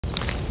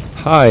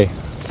Hi,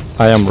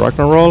 I am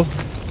Rock'n'Roll,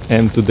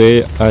 and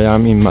today I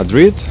am in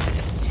Madrid,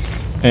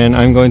 and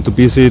I'm going to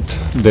visit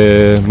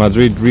the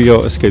Madrid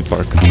Rio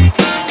skatepark.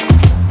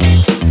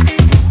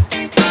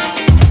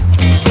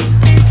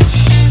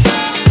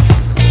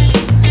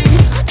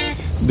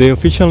 The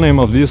official name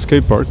of this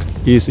skatepark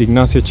is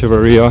Ignacio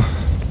Echeverria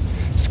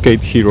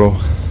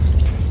Héroe,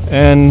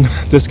 and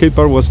the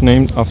skatepark was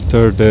named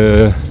after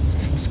the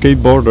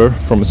skateboarder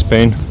from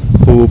Spain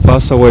who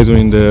passed away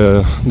during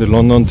the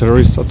London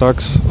terrorist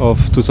attacks of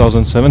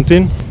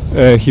 2017.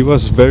 He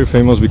was very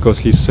famous because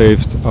he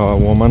saved a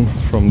woman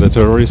from the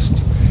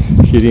terrorists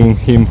hitting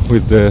him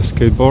with the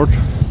skateboard,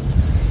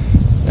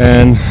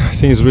 and I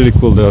think it's really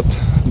cool that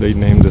they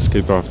named the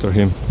skatepark after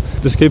him.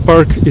 The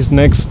skatepark is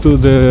next to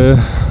the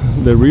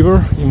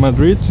river in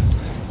Madrid,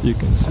 you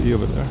can see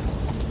over there,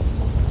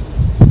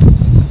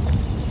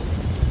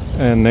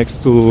 and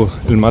next to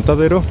El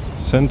Matadero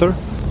center.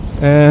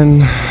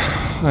 And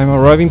I'm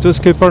arriving to the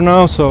skatepark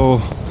now, so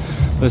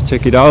let's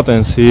check it out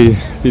and see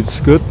if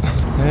it's good.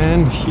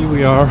 And here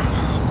we are,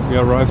 we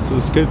arrived to the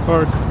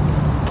skatepark.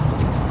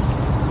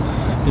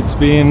 It's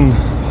been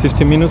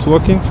 15 minutes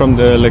walking from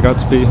the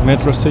Legazpi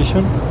metro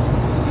station,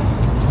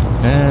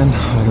 and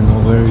I don't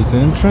know where is the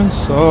entrance,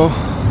 so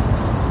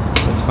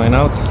let's find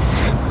out.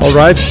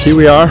 Alright, here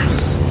we are.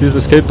 This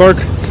is the skatepark.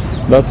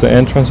 That's the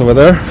entrance over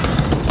there,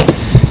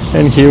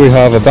 and here we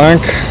have a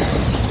bank,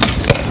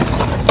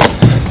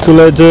 two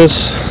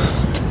ledges,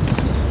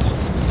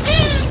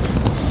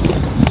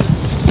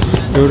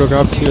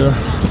 Eurogap here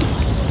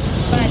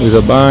with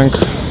a bank,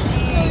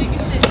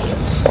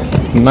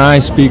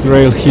 nice big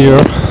rail here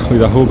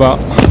with a hoba.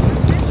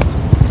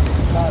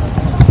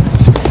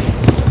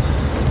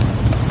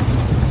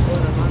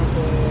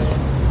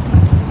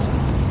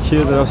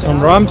 Here there are some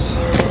ramps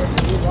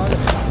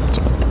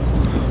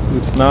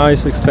with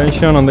nice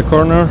extension on the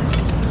corner,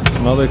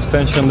 another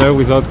extension there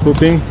without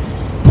cooping.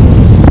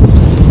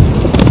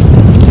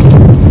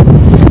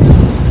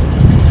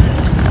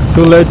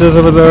 Two ledges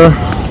over there.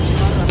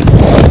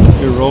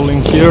 We're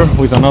rolling here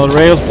with another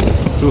rail,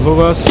 two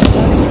hubas,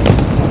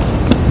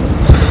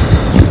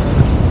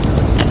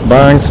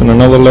 banks and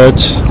another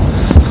ledge.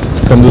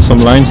 Can do some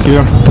lines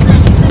here.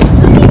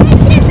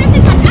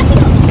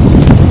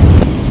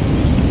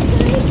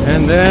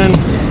 And then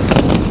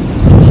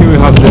here we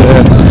have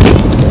the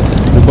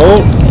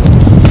bowl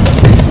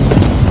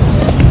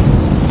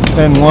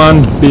and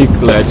one big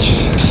ledge.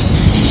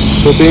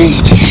 Hooping,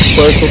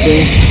 square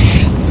hooping.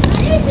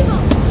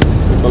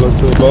 Color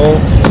to the bowl.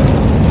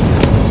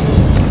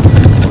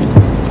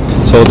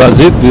 So that's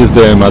it. This is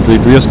the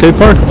Madrid Rio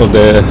skatepark of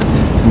the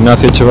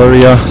Ignacio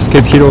Echeverria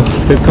Héroe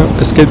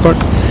skatepark,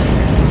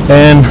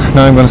 and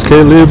now I'm gonna skate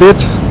a little bit.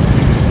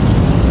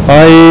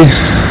 I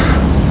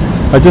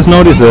just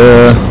noticed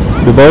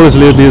the ball is a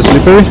little bit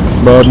slippery,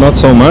 but not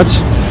so much.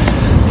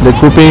 The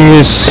cooping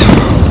is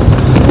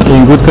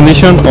in good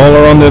condition all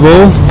around the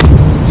ball.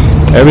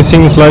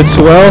 Everything slides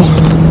well,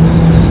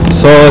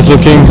 so it's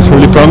looking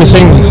really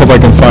promising. I hope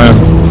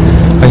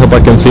I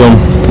can film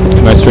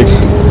nice tricks,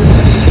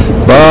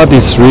 but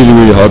it's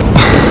really hot,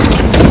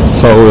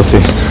 so we'll see.